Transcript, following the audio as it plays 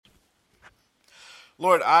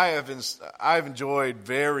Lord, I've enjoyed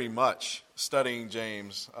very much studying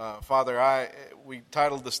James. Father, we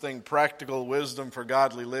titled this thing "Practical Wisdom for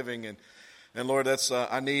Godly Living," and Lord, that's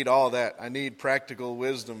I need all that. I need practical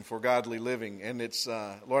wisdom for godly living, and it's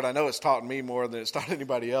Lord, I know it's taught me more than it's taught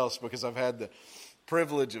anybody else because I've had the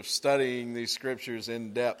privilege of studying these scriptures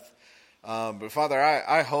in depth. But Father,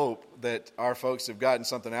 I hope that our folks have gotten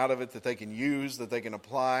something out of it that they can use, that they can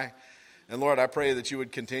apply. And Lord, I pray that you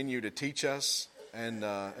would continue to teach us. And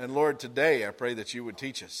Lord, today I pray that you would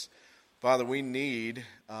teach us. Father, we need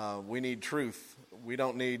truth. We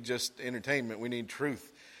don't need just entertainment. We need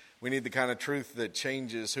truth. We need the kind of truth that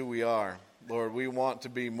changes who we are. Lord, we want to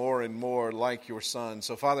be more and more like your Son.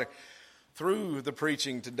 So Father, through the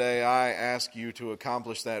preaching today, I ask you to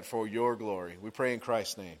accomplish that for your glory. We pray in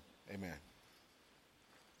Christ's name. Amen.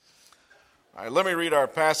 All right, let me read our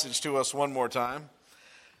passage to us one more time.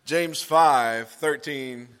 James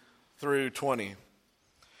 5:13 through 20.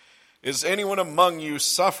 Is anyone among you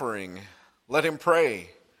suffering? Let him pray.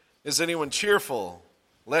 Is anyone cheerful?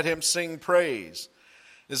 Let him sing praise.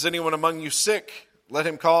 Is anyone among you sick? Let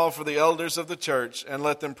him call for the elders of the church and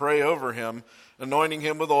let them pray over him, anointing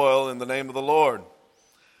him with oil in the name of the Lord.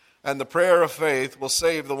 And the prayer of faith will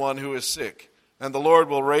save the one who is sick, and the Lord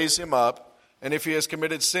will raise him up, and if he has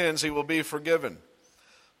committed sins, he will be forgiven.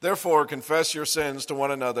 Therefore, confess your sins to one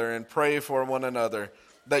another and pray for one another,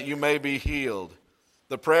 that you may be healed.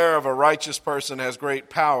 The prayer of a righteous person has great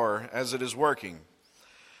power as it is working.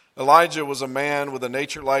 Elijah was a man with a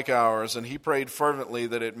nature like ours, and he prayed fervently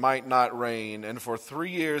that it might not rain, and for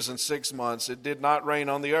 3 years and 6 months it did not rain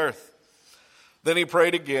on the earth. Then he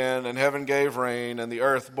prayed again, and heaven gave rain, and the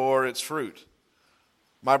earth bore its fruit.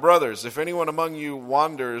 My brothers, if anyone among you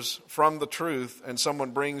wanders from the truth and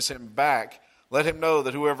someone brings him back, let him know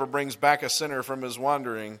that whoever brings back a sinner from his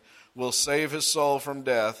wandering will save his soul from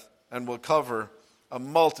death and will cover a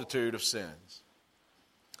multitude of sins.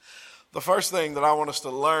 The first thing that I want us to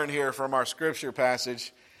learn here from our scripture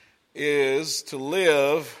passage is to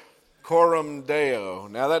live coram Deo.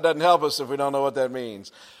 Now that doesn't help us if we don't know what that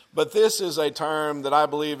means. But this is a term that I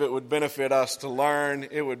believe it would benefit us to learn.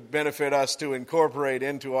 It would benefit us to incorporate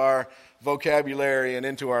into our vocabulary and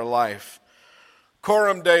into our life.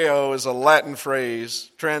 Coram Deo is a Latin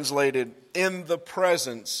phrase translated "in the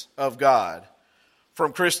presence of God"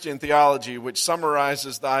 from Christian theology, which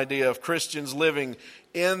summarizes the idea of Christians living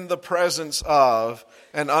in the presence of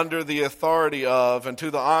and under the authority of and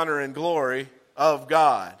to the honor and glory of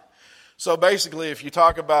God. So basically, if you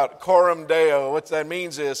talk about coram Deo, what that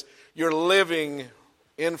means is you're living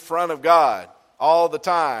in front of God all the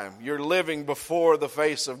time. You're living before the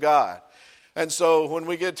face of God. And so when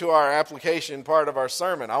we get to our application part of our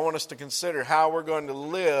sermon, I want us to consider how we're going to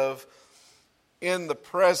live in the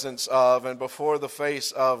presence of and before the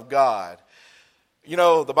face of God. You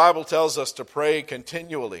know, the Bible tells us to pray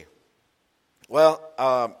continually. Well,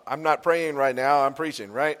 I'm not praying right now, I'm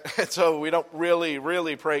preaching, right? So we don't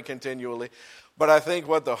really pray continually. But I think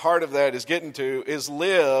what the heart of that is getting to is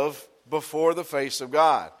live before the face of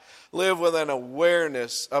God. Live with an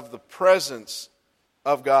awareness of the presence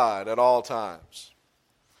of God at all times.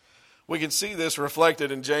 We can see this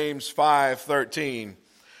reflected in James 5:13.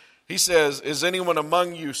 He says, is anyone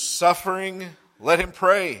among you suffering? Let him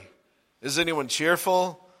pray. Is anyone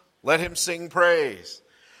cheerful? Let him sing praise.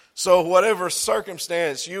 So whatever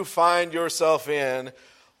circumstance you find yourself in,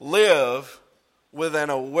 live with an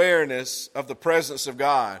awareness of the presence of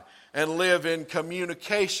God and live in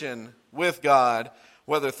communication with God,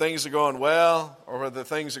 whether things are going well or whether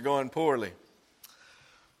things are going poorly.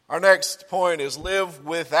 Our next point is live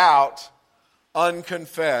without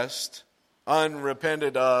unconfessed,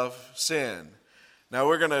 unrepented of sin. Now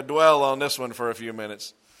we're going to dwell on this one for a few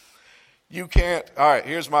minutes. You can't, all right,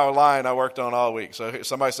 here's my line I worked on all week. So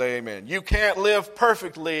somebody say amen. You can't live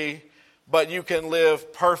perfectly, but you can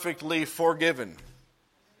live perfectly forgiven.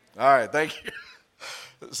 All right, thank you.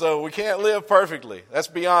 So we can't live perfectly. That's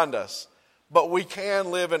beyond us. But we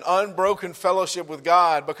can live in unbroken fellowship with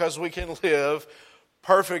God because we can live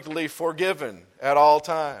perfectly forgiven at all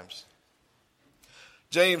times.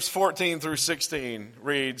 James 14 through 16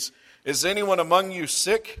 reads, is anyone among you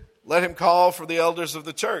sick? Let him call for the elders of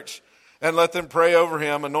the church and let them pray over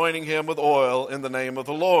him, anointing him with oil in the name of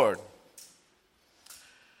the Lord.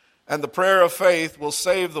 And the prayer of faith will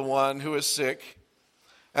save the one who is sick,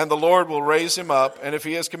 and the Lord will raise him up, and if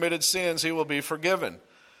he has committed sins, he will be forgiven.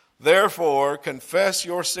 Therefore, confess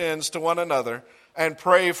your sins to one another and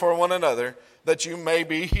pray for one another that you may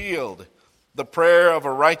be healed. The prayer of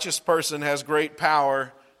a righteous person has great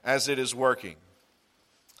power as it is working.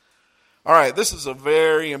 All right, this is a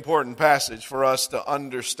very important passage for us to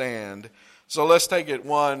understand. So let's take it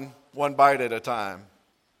one bite at a time.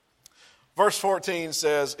 Verse 14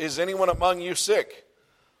 says, is anyone among you sick?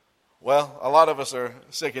 Well, a lot of us are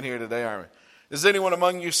sick in here today, aren't we? Is anyone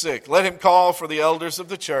among you sick? Let him call for the elders of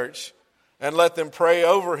the church, and let them pray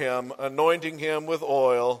over him, anointing him with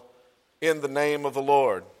oil in the name of the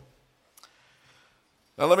Lord.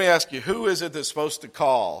 Now let me ask you, who is it that's supposed to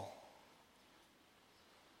call?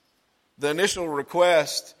 The initial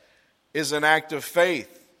request is an act of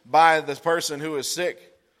faith by the person who is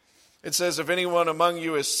sick. It says, if anyone among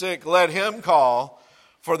you is sick, let him call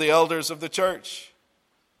for the elders of the church.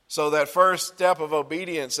 So that first step of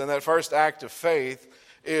obedience and that first act of faith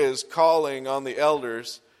is calling on the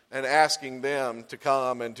elders and asking them to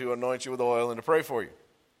come and to anoint you with oil and to pray for you.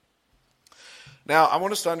 Now, I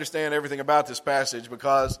want us to understand everything about this passage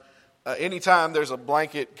because anytime there's a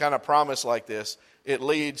blanket kind of promise like this, it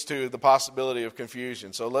leads to the possibility of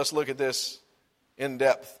confusion. So let's look at this in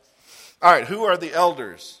depth. All right, who are the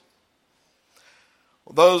elders?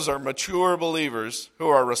 Well, those are mature believers who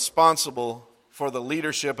are responsible for the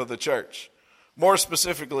leadership of the church. More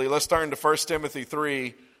specifically, let's turn to 1 Timothy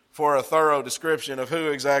 3 for a thorough description of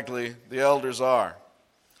who exactly the elders are.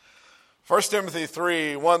 1 Timothy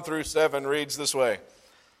 3, 1 through 7 reads this way.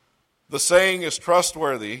 The saying is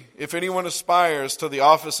trustworthy. If anyone aspires to the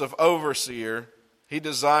office of overseer, he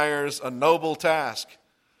desires a noble task.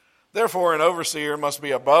 Therefore, an overseer must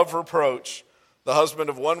be above reproach, the husband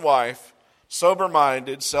of one wife,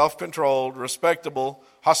 sober-minded, self-controlled, respectable,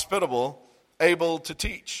 hospitable, able to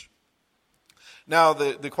teach. Now,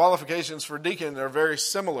 the qualifications for deacon are very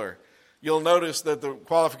similar. You'll notice that the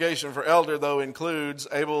qualification for elder, though, includes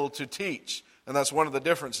able to teach, and that's one of the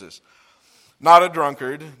differences. Not a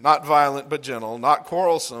drunkard, not violent but gentle, not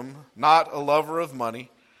quarrelsome, not a lover of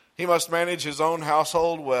money. He must manage his own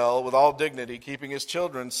household well, with all dignity, keeping his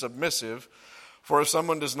children submissive. For if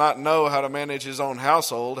someone does not know how to manage his own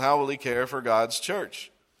household, how will he care for God's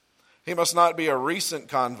church? He must not be a recent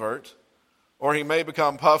convert, or he may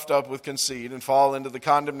become puffed up with conceit and fall into the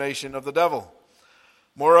condemnation of the devil.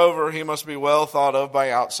 Moreover, he must be well thought of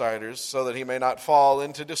by outsiders, so that he may not fall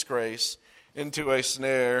into disgrace, into a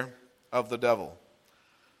snare of the devil.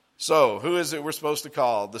 So, who is it we're supposed to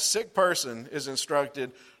call? The sick person is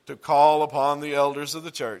instructed to call upon the elders of the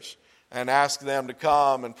church and ask them to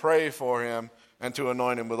come and pray for him and to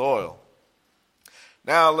anoint him with oil.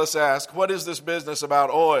 Now let's ask, what is this business about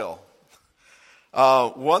oil?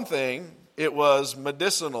 One thing, it was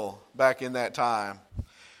medicinal back in that time.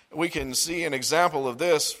 We can see an example of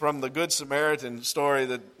this from the Good Samaritan story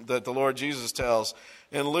that the Lord Jesus tells.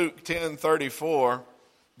 In Luke 10:34,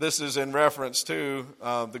 this is in reference to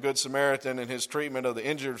the Good Samaritan and his treatment of the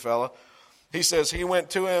injured fellow. He says, he went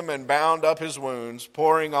to him and bound up his wounds,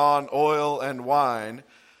 pouring on oil and wine.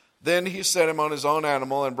 Then he set him on his own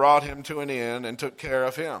animal and brought him to an inn and took care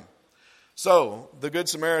of him. So, the Good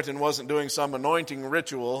Samaritan wasn't doing some anointing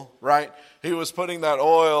ritual, right? He was putting that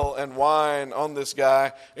oil and wine on this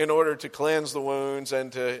guy in order to cleanse the wounds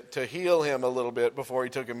and to heal him a little bit before he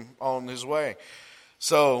took him on his way.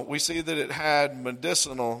 So, we see that it had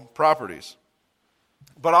medicinal properties.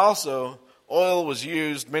 But also, oil was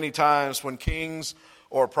used many times when kings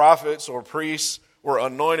or prophets or priests were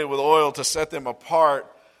anointed with oil to set them apart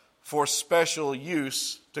for special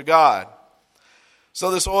use to God.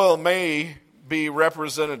 So this oil may be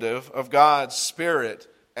representative of God's Spirit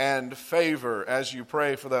and favor as you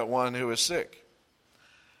pray for that one who is sick.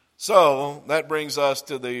 So that brings us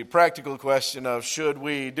to the practical question of, should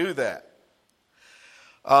we do that?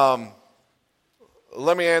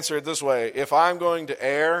 Let me answer it this way. If I'm going to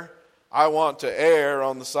err, I want to err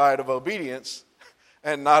on the side of obedience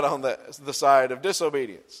and not on the side of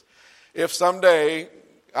disobedience. If someday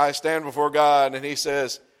I stand before God and he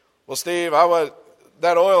says, well, Steve,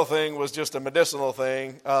 that oil thing was just a medicinal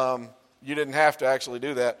thing. You didn't have to actually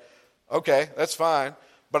do that. Okay, that's fine.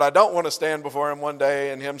 But I don't want to stand before him one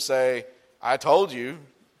day and him say, I told you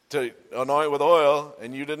to anoint with oil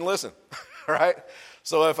and you didn't listen, right?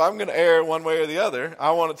 So if I'm going to err one way or the other,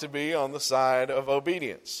 I want it to be on the side of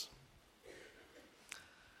obedience.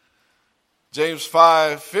 James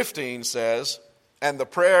 5:15 says, and the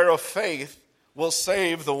prayer of faith will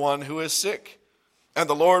save the one who is sick, and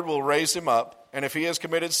the Lord will raise him up, and if he has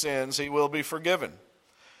committed sins, he will be forgiven.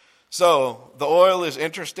 So the oil is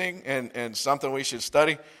interesting and something we should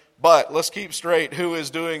study, but let's keep straight who is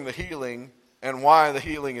doing the healing and why the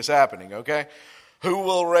healing is happening, okay? Who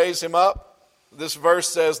will raise him up? This verse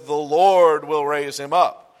says the Lord will raise him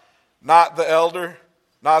up. Not the elder,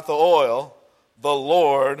 not the oil. The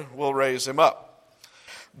Lord will raise him up.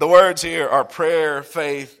 The words here are prayer,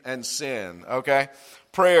 faith, and sin, okay?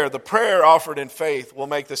 prayer, the prayer offered in faith will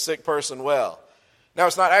make the sick person well. Now,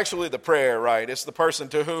 it's not actually the prayer, right? It's the person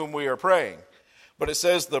to whom we are praying. But it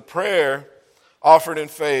says the prayer offered in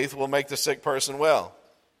faith will make the sick person well.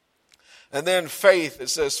 And then faith, it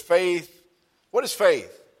says faith. What is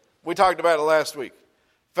faith? We talked about it last week.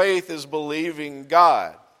 Faith is believing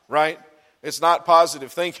God, right? It's not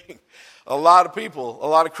positive thinking. A lot of people, a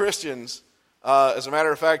lot of Christians, as a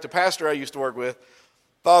matter of fact, a pastor I used to work with,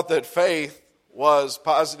 thought that faith was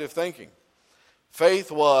positive thinking.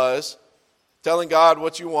 Faith was telling God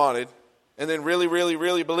what you wanted and then really, really,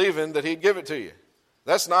 really believing that he'd give it to you.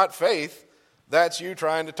 That's not faith. That's you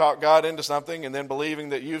trying to talk God into something and then believing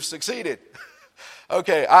that you've succeeded.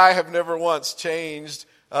 Okay, I have never once changed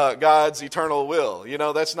God's eternal will. You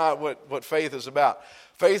know, that's not what faith is about.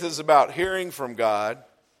 Faith is about hearing from God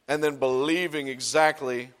and then believing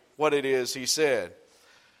exactly what it is he said.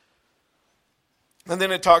 And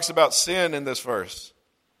then it talks about sin in this verse.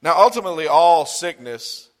 Now, ultimately, all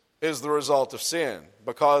sickness is the result of sin,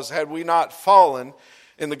 because had we not fallen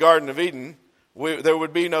in the Garden of Eden, there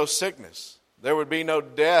would be no sickness. There would be no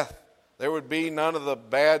death. There would be none of the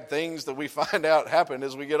bad things that we find out happen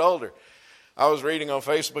as we get older. I was reading on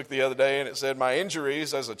Facebook the other day, and it said my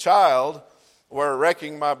injuries as a child were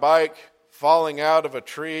wrecking my bike, falling out of a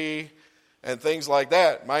tree, and things like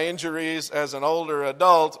that. My injuries as an older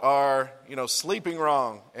adult are, sleeping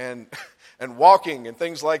wrong and walking and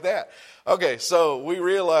things like that. Okay, so we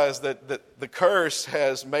realize that the curse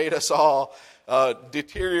has made us all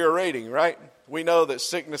deteriorating, right? We know that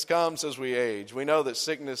sickness comes as we age. We know that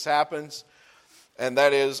sickness happens, and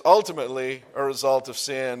that is ultimately a result of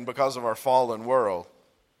sin because of our fallen world.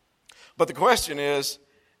 But the question is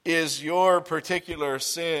your particular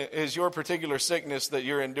sickness that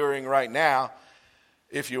you're enduring right now,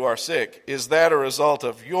 if you are sick, is that a result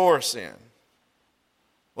of your sin?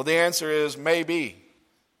 Well, the answer is maybe.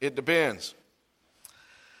 It depends.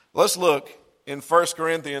 Let's look in 1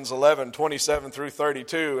 Corinthians 11, 27 through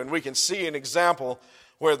 32, and we can see an example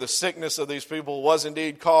where the sickness of these people was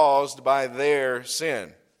indeed caused by their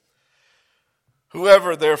sin.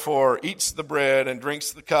 Whoever, therefore, eats the bread and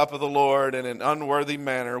drinks the cup of the Lord in an unworthy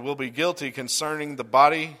manner will be guilty concerning the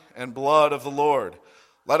body and blood of the Lord.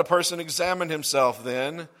 Let a person examine himself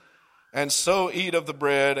then, and so eat of the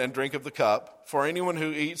bread and drink of the cup. For anyone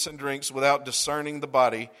who eats and drinks without discerning the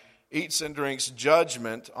body eats and drinks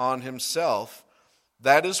judgment on himself.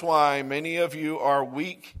 That is why many of you are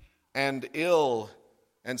weak and ill,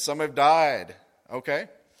 and some have died. Okay?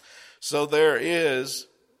 So there is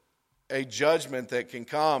a judgment that can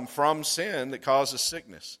come from sin that causes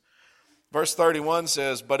sickness. Verse 31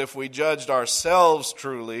 says, but if we judged ourselves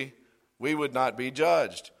truly, we would not be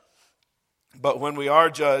judged. But when we are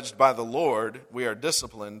judged by the Lord, we are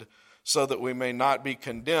disciplined so that we may not be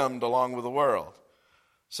condemned along with the world.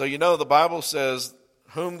 So the Bible says,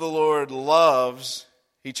 whom the Lord loves,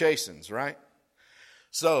 he chastens, right?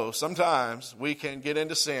 So sometimes we can get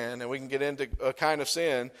into sin, and we can get into a kind of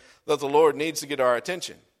sin that the Lord needs to get our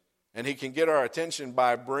attention. And he can get our attention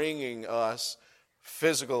by bringing us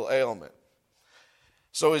physical ailment.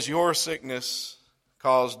 So is your sickness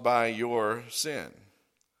caused by your sin?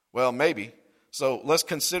 Well, maybe. So let's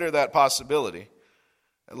consider that possibility,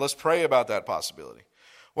 and let's pray about that possibility.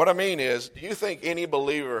 What I mean is, do you think any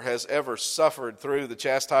believer has ever suffered through the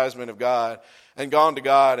chastisement of God and gone to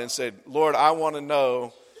God and said, Lord, I want to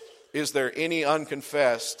know, is there any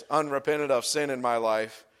unconfessed, unrepented of sin in my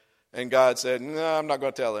life? And God said, no, I'm not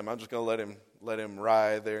going to tell him. I'm just going to let him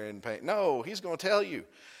writhe there in pain. No, he's going to tell you.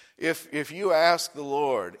 If you ask the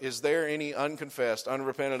Lord, is there any unconfessed,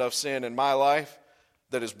 unrepented of sin in my life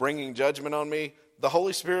that is bringing judgment on me, the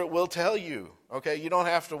Holy Spirit will tell you, okay? You don't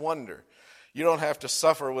have to wonder. You don't have to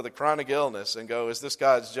suffer with a chronic illness and go, is this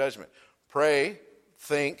God's judgment? Pray,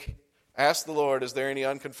 think, ask the Lord, is there any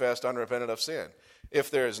unconfessed, unrepented of sin?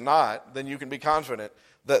 If there is not, then you can be confident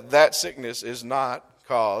that that sickness is not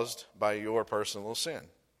caused by your personal sin.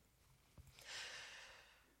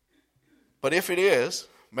 But if it is,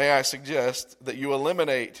 may I suggest that you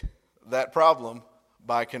eliminate that problem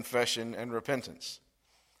by confession and repentance.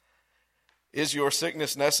 Is your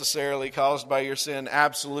sickness necessarily caused by your sin?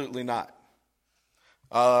 Absolutely not.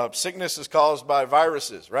 Sickness is caused by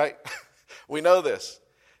viruses, right? We know this.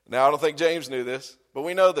 Now, I don't think James knew this, but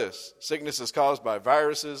we know this. Sickness is caused by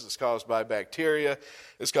viruses. It's caused by bacteria.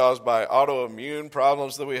 It's caused by autoimmune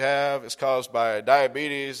problems that we have. It's caused by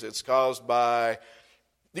diabetes. It's caused by,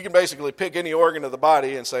 you can basically pick any organ of the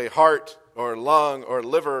body and say heart or lung or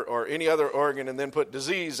liver or any other organ and then put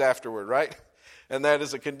disease afterward, right? And that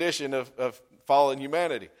is a condition of fallen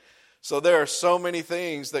humanity. So there are so many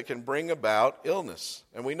things that can bring about illness,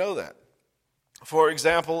 and we know that. For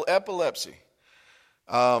example, epilepsy.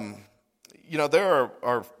 There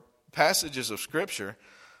are passages of Scripture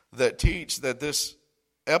that teach that this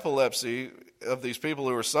epilepsy of these people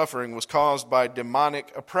who are suffering was caused by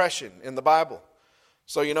demonic oppression in the Bible.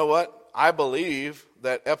 So you know what? I believe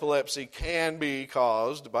that epilepsy can be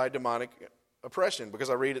caused by demonic oppression because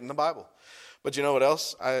I read it in the Bible. But you know what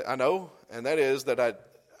else I know? And that is that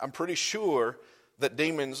I'm pretty sure that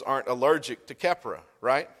demons aren't allergic to Keppra,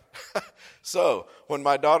 right? So when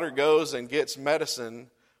my daughter goes and gets medicine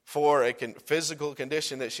for a physical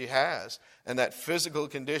condition that she has, and that physical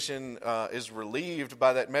condition is relieved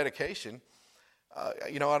by that medication,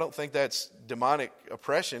 I don't think that's demonic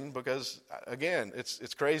oppression because, again,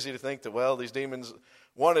 it's crazy to think that, well, these demons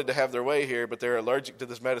wanted to have their way here, but they're allergic to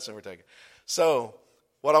this medicine we're taking. So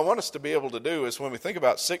what I want us to be able to do is when we think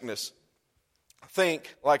about sickness,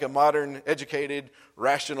 think like a modern, educated,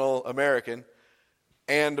 rational American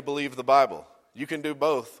and believe the Bible. You can do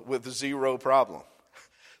both with zero problem.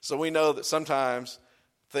 So we know that sometimes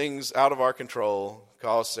things out of our control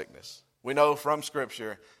cause sickness. We know from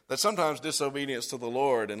Scripture that sometimes disobedience to the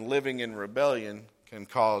Lord and living in rebellion can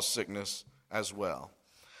cause sickness as well.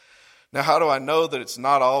 Now, how do I know that it's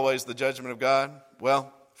not always the judgment of God?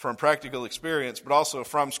 Well, from practical experience, but also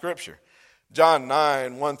from Scripture. John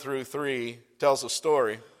 9, 1 through 3 tells a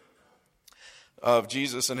story of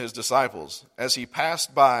Jesus and his disciples. As he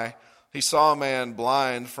passed by, he saw a man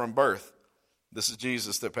blind from birth. This is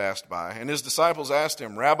Jesus that passed by. And his disciples asked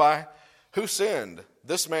him, Rabbi, who sinned,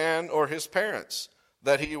 this man or his parents,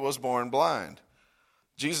 that he was born blind?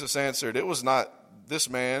 Jesus answered, it was not this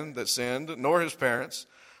man that sinned, nor his parents,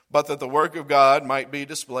 but that the work of God might be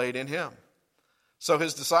displayed in him. So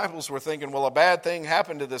his disciples were thinking, well, a bad thing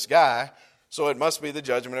happened to this guy, so it must be the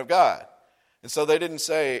judgment of God. And so they didn't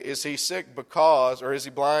say, is he sick because, or is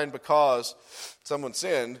he blind because someone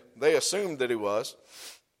sinned? They assumed that he was.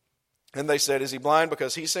 And they said, is he blind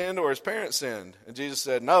because he sinned or his parents sinned? And Jesus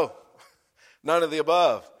said, no, none of the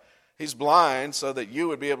above. He's blind so that you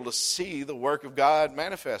would be able to see the work of God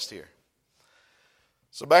manifest here.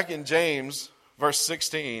 So back in James, verse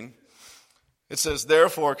 16, it says,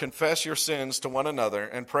 therefore confess your sins to one another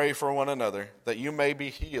and pray for one another that you may be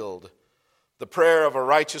healed. The prayer of a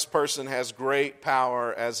righteous person has great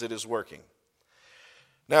power as it is working.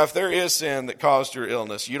 Now, if there is sin that caused your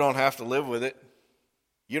illness, you don't have to live with it.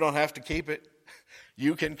 You don't have to keep it.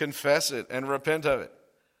 You can confess it and repent of it.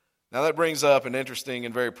 Now, that brings up an interesting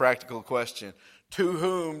and very practical question. To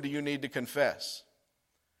whom do you need to confess?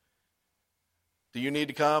 Do you need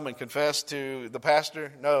to come and confess to the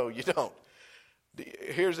pastor? No, you don't.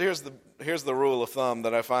 Here's the rule of thumb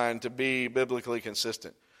that I find to be biblically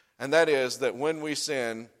consistent. And that is that when we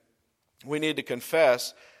sin, we need to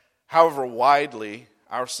confess however widely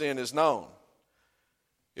our sin is known.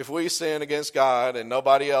 If we sin against God and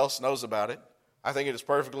nobody else knows about it, I think it is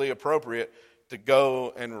perfectly appropriate to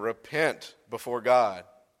go and repent before God.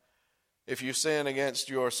 If you sin against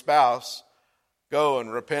your spouse, go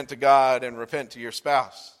and repent to God and repent to your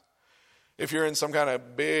spouse. If you're in some kind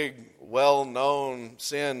of big, well-known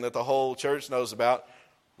sin that the whole church knows about,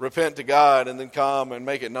 repent to God and then come and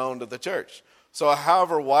make it known to the church. So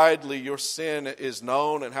however widely your sin is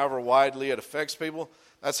known and however widely it affects people,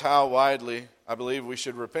 that's how widely I believe we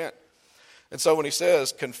should repent. And so when he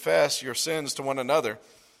says confess your sins to one another,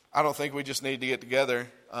 I don't think we just need to get together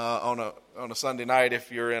on a Sunday night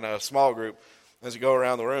if you're in a small group as you go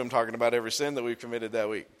around the room talking about every sin that we've committed that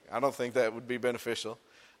week. I don't think that would be beneficial.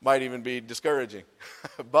 Might even be discouraging.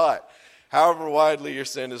 But however widely your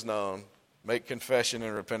sin is known, make confession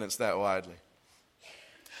and repentance that widely.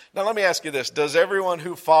 Now let me ask you this. Does everyone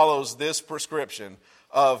who follows this prescription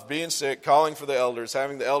of being sick, calling for the elders,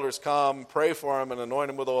 having the elders come, pray for them, and anoint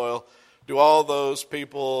them with oil, do all those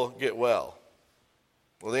people get well?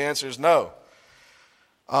 Well, the answer is no.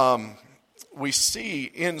 We see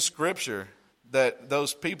in Scripture that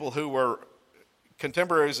those people who were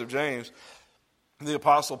contemporaries of James, the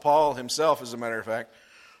Apostle Paul himself, as a matter of fact,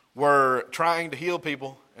 were trying to heal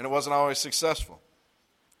people, and it wasn't always successful.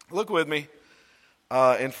 Look with me.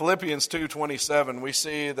 In Philippians 2:27, we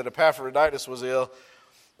see that Epaphroditus was ill,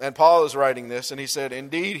 and Paul is writing this, and he said,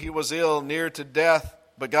 indeed, he was ill, near to death,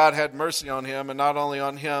 but God had mercy on him, and not only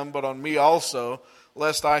on him, but on me also,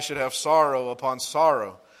 lest I should have sorrow upon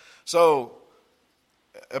sorrow. So,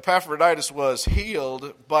 Epaphroditus was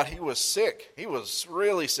healed, but he was sick. He was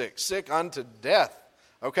really sick, sick unto death,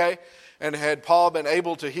 okay? And had Paul been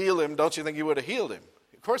able to heal him, don't you think he would have healed him?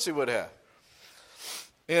 Of course he would have.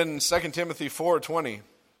 In 2 Timothy 4:20,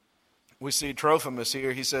 we see Trophimus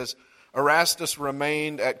here. He says, Erastus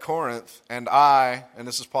remained at Corinth, and I, and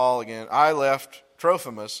this is Paul again, I left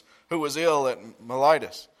Trophimus, who was ill at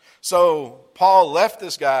Miletus. So Paul left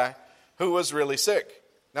this guy who was really sick.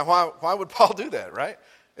 Now, why would Paul do that, right?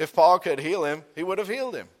 If Paul could heal him, he would have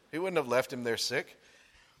healed him. He wouldn't have left him there sick.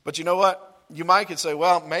 But you know what? You might could say,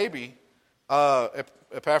 well, maybe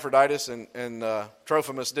Epaphroditus and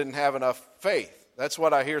Trophimus didn't have enough faith. That's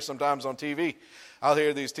what I hear sometimes on TV. I'll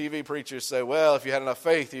hear these TV preachers say, well, if you had enough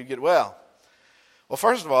faith, you'd get well. Well,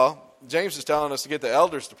 first of all, James is telling us to get the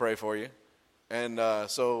elders to pray for you. And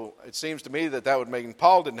so it seems to me that would mean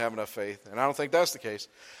Paul didn't have enough faith. And I don't think that's the case.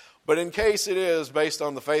 But in case it is based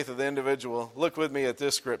on the faith of the individual, look with me at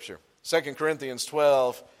this scripture. 2 Corinthians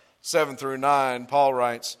 12, 7 through 9, Paul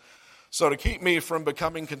writes, "So to keep me from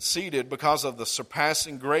becoming conceited because of the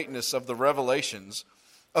surpassing greatness of the revelations,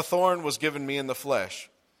 a thorn was given me in the flesh,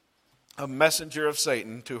 a messenger of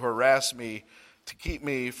Satan to harass me, to keep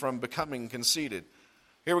me from becoming conceited."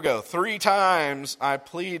 Here we go. 3 times I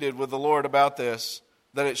pleaded with the Lord about this,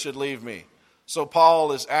 that it should leave me. So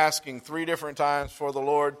Paul is asking 3 different times for the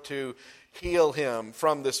Lord to heal him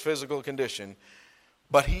from this physical condition.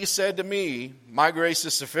 But he said to me, "My grace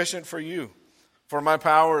is sufficient for you, for my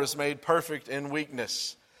power is made perfect in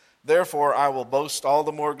weakness. Therefore I will boast all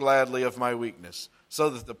the more gladly of my weakness, so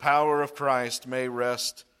that the power of Christ may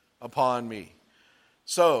rest upon me."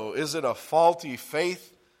 So, is it a faulty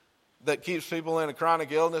faith that keeps people in a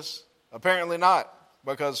chronic illness? Apparently not,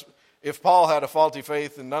 because if Paul had a faulty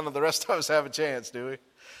faith, then none of the rest of us have a chance, do we?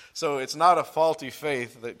 So it's not a faulty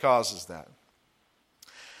faith that causes that.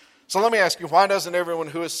 So let me ask you, why doesn't everyone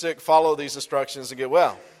who is sick follow these instructions and get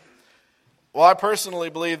well? Well, I personally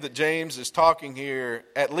believe that James is talking here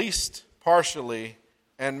at least partially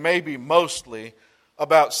and maybe mostly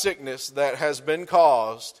about sickness that has been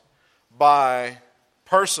caused by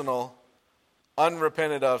personal,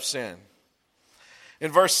 unrepented of sin. In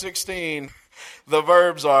verse 16, the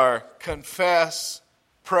verbs are confess,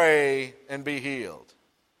 pray, and be healed.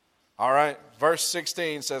 All right? Verse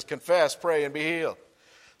 16 says confess, pray, and be healed.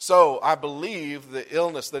 So I believe the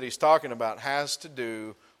illness that he's talking about has to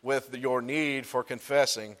do with your need for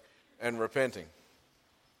confessing and repenting.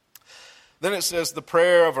 Then it says the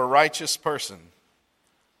prayer of a righteous person.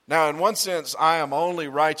 Now, in one sense, I am only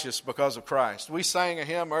righteous because of Christ. We sang a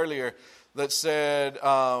hymn earlier that said,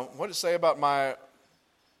 what did it say about my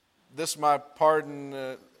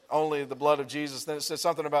pardon, only the blood of Jesus? Then it said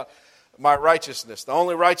something about my righteousness. The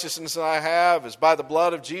only righteousness that I have is by the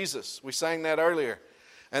blood of Jesus. We sang that earlier.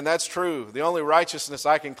 And that's true. The only righteousness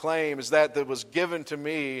I can claim is that was given to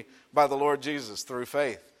me by the Lord Jesus through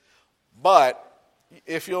faith. But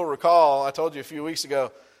if you'll recall, I told you a few weeks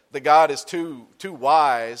ago that God is too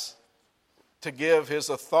wise to give his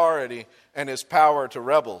authority and his power to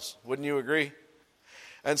rebels. Wouldn't you agree?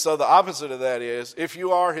 And so the opposite of that is, if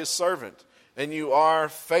you are his servant and you are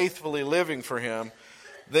faithfully living for him,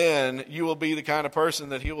 then you will be the kind of person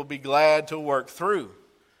that he will be glad to work through.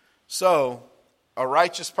 So, a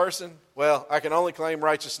righteous person, well, I can only claim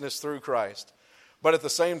righteousness through Christ. But at the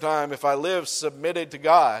same time, if I live submitted to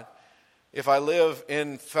God, if I live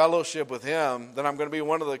in fellowship with him, then I'm going to be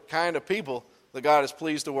one of the kind of people that God is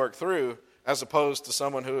pleased to work through, as opposed to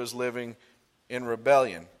someone who is living in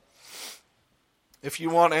rebellion. If you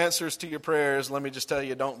want answers to your prayers, let me just tell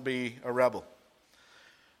you, don't be a rebel.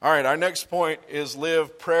 All right, our next point is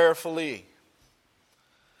live prayerfully.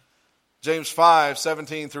 James 5,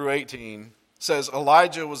 17 through 18 says,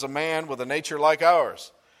 Elijah was a man with a nature like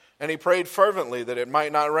ours, and he prayed fervently that it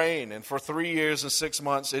might not rain, and for 3 years and 6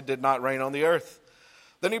 months it did not rain on the earth.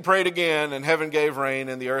 Then he prayed again, and heaven gave rain,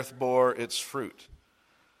 and the earth bore its fruit.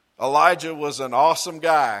 Elijah was an awesome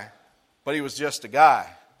guy, but he was just a guy.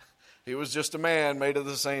 He was just a man made of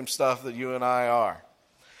the same stuff that you and I are.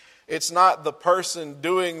 It's not the person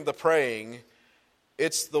doing the praying,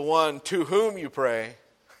 it's the one to whom you pray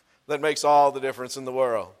that makes all the difference in the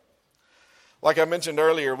world. Like I mentioned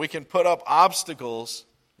earlier, we can put up obstacles.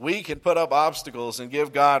 We can put up obstacles and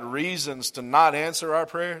give God reasons to not answer our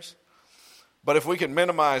prayers. But if we can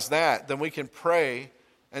minimize that, then we can pray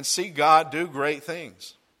and see God do great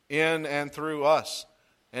things in and through us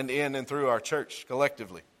and in and through our church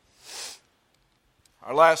collectively.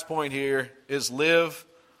 Our last point here is live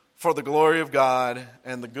for the glory of God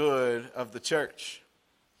and the good of the church.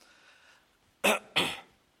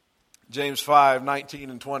 James 5, 19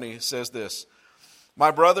 and 20 says this,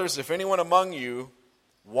 My brothers, if anyone among you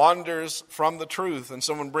wanders from the truth and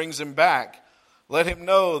someone brings him back, let him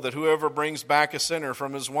know that whoever brings back a sinner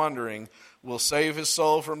from his wandering will save his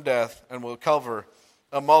soul from death and will cover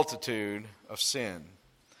a multitude of sin.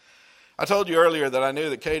 I told you earlier that I knew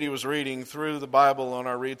that Katie was reading through the Bible on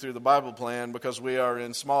our Read Through the Bible plan because we are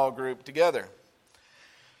in small group together.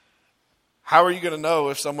 How are you going to know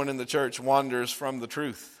if someone in the church wanders from the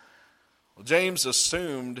truth? Well, James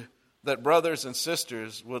assumed that brothers and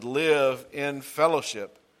sisters would live in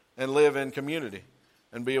fellowship and live in community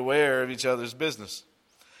and be aware of each other's business.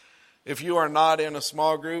 If you are not in a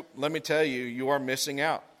small group, let me tell you, you are missing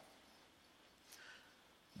out.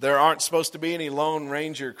 There aren't supposed to be any Lone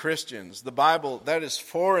Ranger Christians. The Bible, that is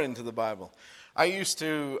foreign to the Bible. I used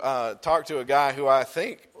to talk to a guy who I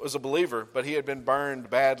think was a believer, but he had been burned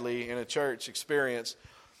badly in a church experience,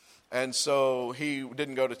 and so he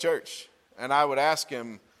didn't go to church. And I would ask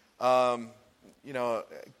him, can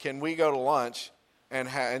we go to lunch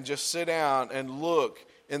and just sit down and look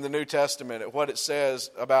in the New Testament at what it says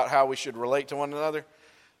about how we should relate to one another?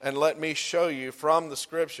 And let me show you from the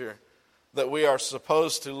Scripture that we are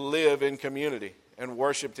supposed to live in community and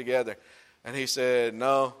worship together. And he said,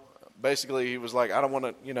 no. Basically, he was like, I don't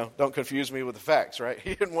want to, don't confuse me with the facts, right?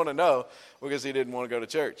 He didn't want to know because he didn't want to go to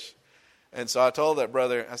church. And so I told that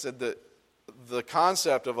brother, I said that the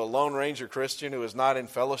concept of a Lone Ranger Christian who is not in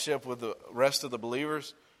fellowship with the rest of the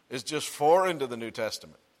believers is just foreign to the New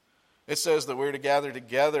Testament. It says that we're to gather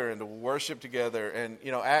together and to worship together. And,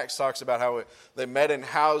 Acts talks about how they met in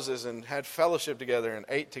houses and had fellowship together and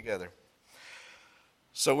ate together.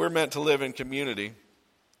 So we're meant to live in community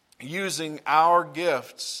using our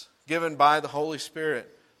gifts given by the Holy Spirit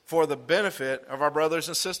for the benefit of our brothers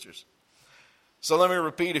and sisters. So let me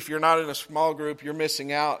repeat, if you're not in a small group, you're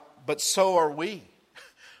missing out, but so are we.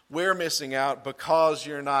 We're missing out because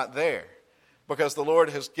you're not there. Because the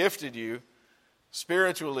Lord has gifted you,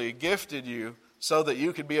 spiritually gifted you, so that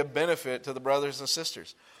you could be a benefit to the brothers and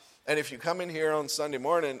sisters. And if you come in here on Sunday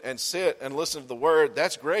morning and sit and listen to the Word,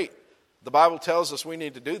 that's great. The Bible tells us we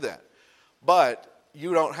need to do that. But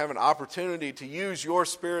you don't have an opportunity to use your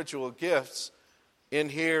spiritual gifts in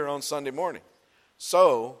here on Sunday morning.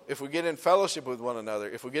 So, if we get in fellowship with one another,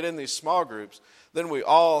 if we get in these small groups, then we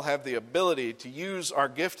all have the ability to use our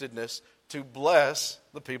giftedness to bless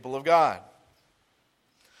the people of God.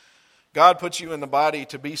 God puts you in the body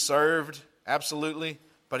to be served, absolutely,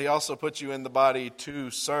 but He also puts you in the body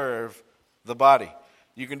to serve the body.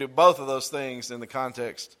 You can do both of those things in the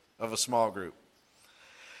context of a small group.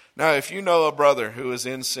 Now, if you know a brother who is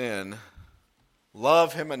in sin,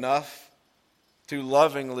 love him enough to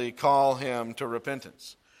lovingly call him to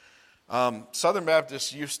repentance. Southern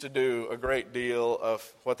Baptists used to do a great deal of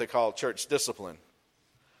what they call church discipline.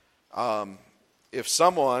 If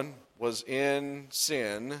someone was in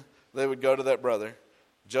sin, they would go to that brother,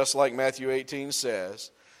 just like Matthew 18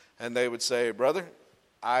 says, and they would say, brother,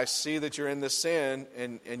 I see that you're in this sin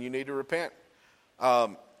and you need to repent.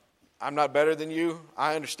 I'm not better than you.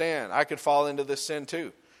 I understand. I could fall into this sin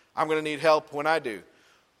too. I'm going to need help when I do.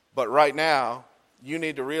 But right now, you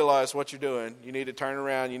need to realize what you're doing. You need to turn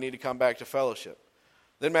around. You need to come back to fellowship.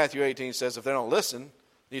 Then Matthew 18 says if they don't listen,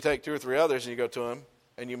 you take 2 or 3 others and you go to them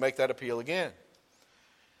and you make that appeal again.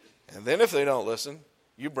 And then if they don't listen,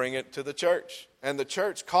 you bring it to the church. And the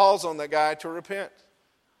church calls on that guy to repent.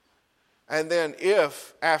 And then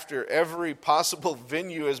if, after every possible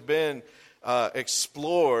venue has been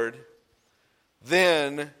explored,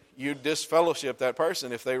 then you disfellowship that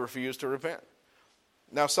person if they refuse to repent.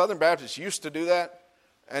 Now, Southern Baptists used to do that,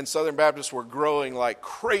 and Southern Baptists were growing like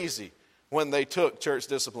crazy when they took church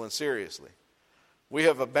discipline seriously. We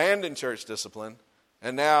have abandoned church discipline,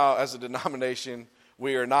 and now, as a denomination,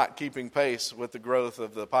 we are not keeping pace with the growth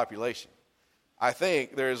of the population. I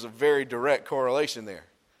think there's a very direct correlation there.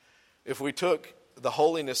 If we took the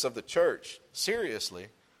holiness of the church seriously,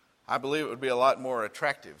 I believe it would be a lot more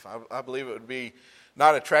attractive. I believe it would be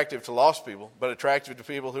not attractive to lost people, but attractive to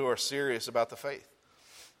people who are serious about the faith.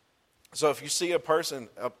 So if you see a person,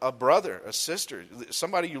 a brother, a sister,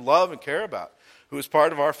 somebody you love and care about, who is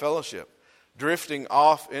part of our fellowship, drifting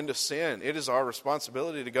off into sin, it is our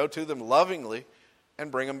responsibility to go to them lovingly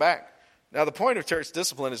and bring them back. Now, the point of church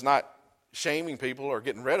discipline is not shaming people or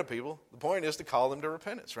getting rid of people. The point is to call them to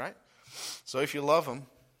repentance, right? So if you love them,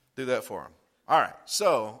 do that for them. All right,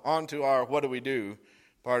 so on to our what do we do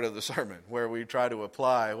part of the sermon, where we try to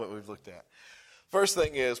apply what we've looked at. First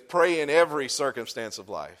thing is pray in every circumstance of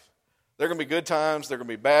life. There are going to be good times, there are going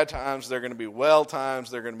to be bad times, there are going to be well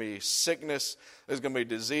times, there are going to be sickness, there's going to be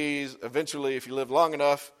disease. Eventually, if you live long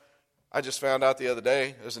enough, I just found out the other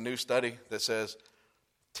day, there's a new study that says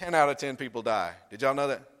 10 out of 10 people die. Did y'all know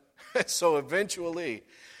that? So eventually,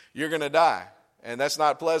 you're going to die, and that's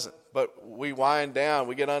not pleasant, but we wind down,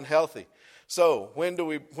 we get unhealthy. So when do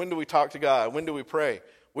we talk to God? When do we pray?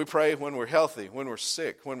 We pray when we're healthy, when we're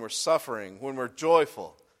sick, when we're suffering, when we're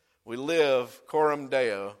joyful. We live coram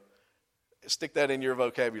Deo. Stick that in your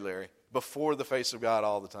vocabulary, before the face of God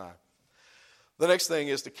all the time. The next thing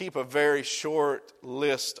is to keep a very short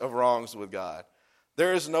list of wrongs with God.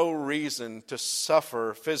 There is no reason to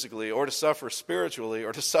suffer physically or to suffer spiritually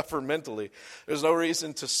or to suffer mentally. There's no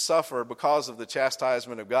reason to suffer because of the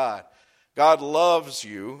chastisement of God. God loves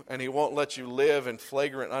you, and he won't let you live in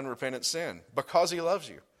flagrant, unrepentant sin because he loves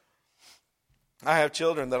you. I have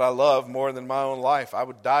children that I love more than my own life. I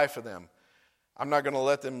would die for them. I'm not going to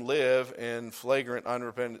let them live in flagrant,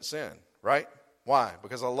 unrepentant sin, right? Why?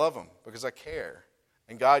 Because I love them, because I care.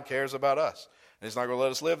 And God cares about us, and he's not going to let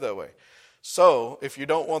us live that way. So, if you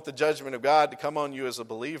don't want the judgment of God to come on you as a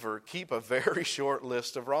believer, keep a very short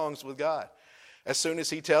list of wrongs with God. As soon as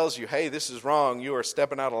he tells you, hey, this is wrong, you are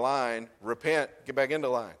stepping out of line, repent, get back into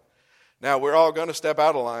line. Now, we're all going to step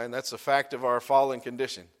out of line. That's a fact of our fallen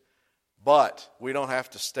condition. But we don't have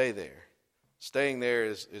to stay there. Staying there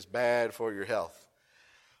is bad for your health.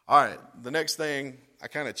 All right, the next thing, I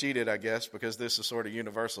kind of cheated, I guess, because this is sort of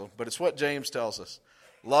universal, but it's what James tells us.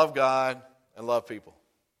 Love God and love people.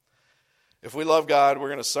 If we love God, we're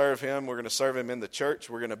going to serve him. We're going to serve him in the church.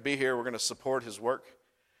 We're going to be here. We're going to support his work.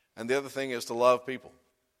 And the other thing is to love people.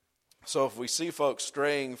 So if we see folks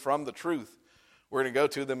straying from the truth, we're going to go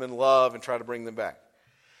to them in love and try to bring them back.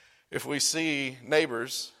 If we see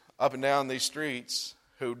neighbors up and down these streets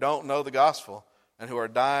who don't know the gospel and who are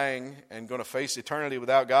dying and going to face eternity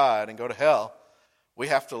without God and go to hell, we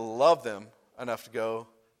have to love them enough to go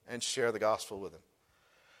and share the gospel with them.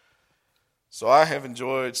 So I have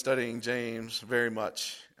enjoyed studying James very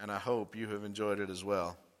much, and I hope you have enjoyed it as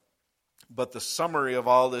well. But the summary of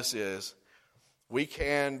all this is, we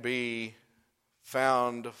can be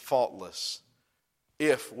found faultless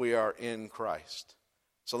if we are in Christ.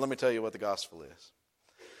 So let me tell you what the gospel is.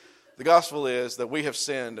 The gospel is that we have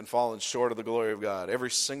sinned and fallen short of the glory of God.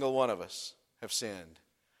 Every single one of us have sinned.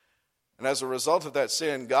 And as a result of that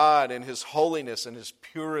sin, God in his holiness and his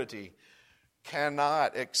purity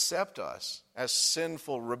cannot accept us as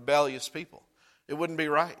sinful, rebellious people. It wouldn't be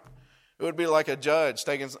right. It would be like a judge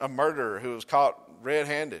taking a murderer who was caught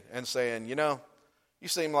red-handed and saying, you know, you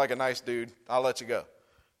seem like a nice dude, I'll let you go.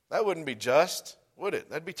 That wouldn't be just, would it?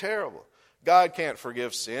 That'd be terrible. God can't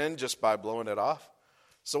forgive sin just by blowing it off.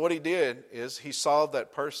 So what he did is he solved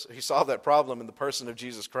that problem in the person of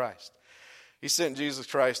Jesus Christ. He sent Jesus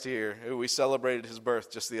Christ here. We celebrated his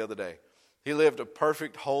birth just the other day. He lived a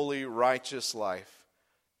perfect, holy, righteous life,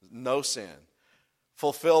 no sin,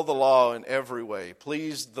 fulfilled the law in every way,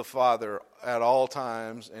 pleased the Father at all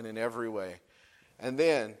times and in every way. And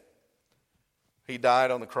then he died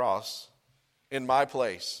on the cross in my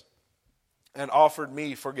place and offered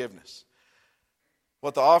me forgiveness.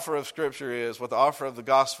 What the offer of Scripture is, what the offer of the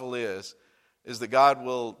gospel is that God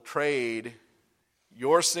will trade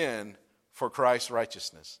your sin for Christ's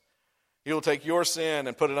righteousness. He will take your sin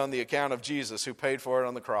and put it on the account of Jesus who paid for it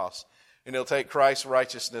on the cross. And he'll take Christ's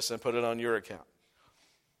righteousness and put it on your account.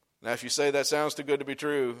 Now, if you say that sounds too good to be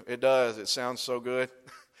true, it does. It sounds so good.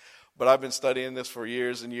 But I've been studying this for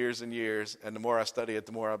years and years and years. And the more I study it,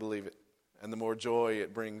 the more I believe it. And the more joy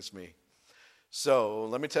it brings me. So,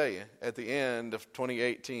 let me tell you, at the end of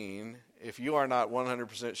 2018, if you are not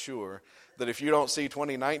 100% sure that if you don't see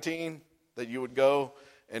 2019, that you would go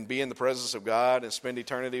and be in the presence of God and spend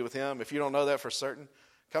eternity with him, if you don't know that for certain,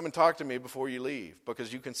 come and talk to me before you leave,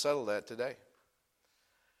 because you can settle that today.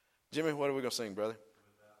 Jimmy, what are we going to sing, brother?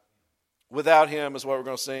 Without him is what we're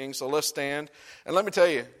going to sing. So let's stand. And let me tell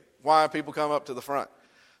you why people come up to the front.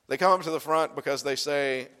 They come up to the front because they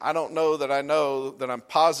say, I know that I'm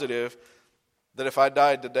positive that if I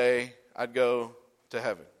died today, I'd go to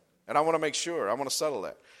heaven. And I want to make sure. I want to settle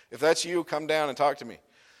that. If that's you, come down and talk to me.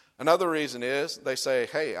 Another reason is they say,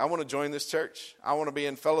 hey, I want to join this church. I want to be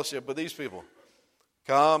in fellowship with these people.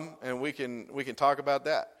 Come and we can talk about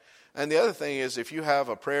that. And the other thing is, if you have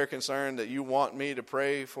a prayer concern that you want me to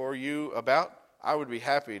pray for you about, I would be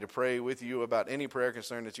happy to pray with you about any prayer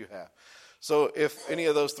concern that you have. So if any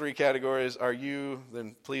of those three categories are you,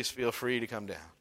 then please feel free to come down.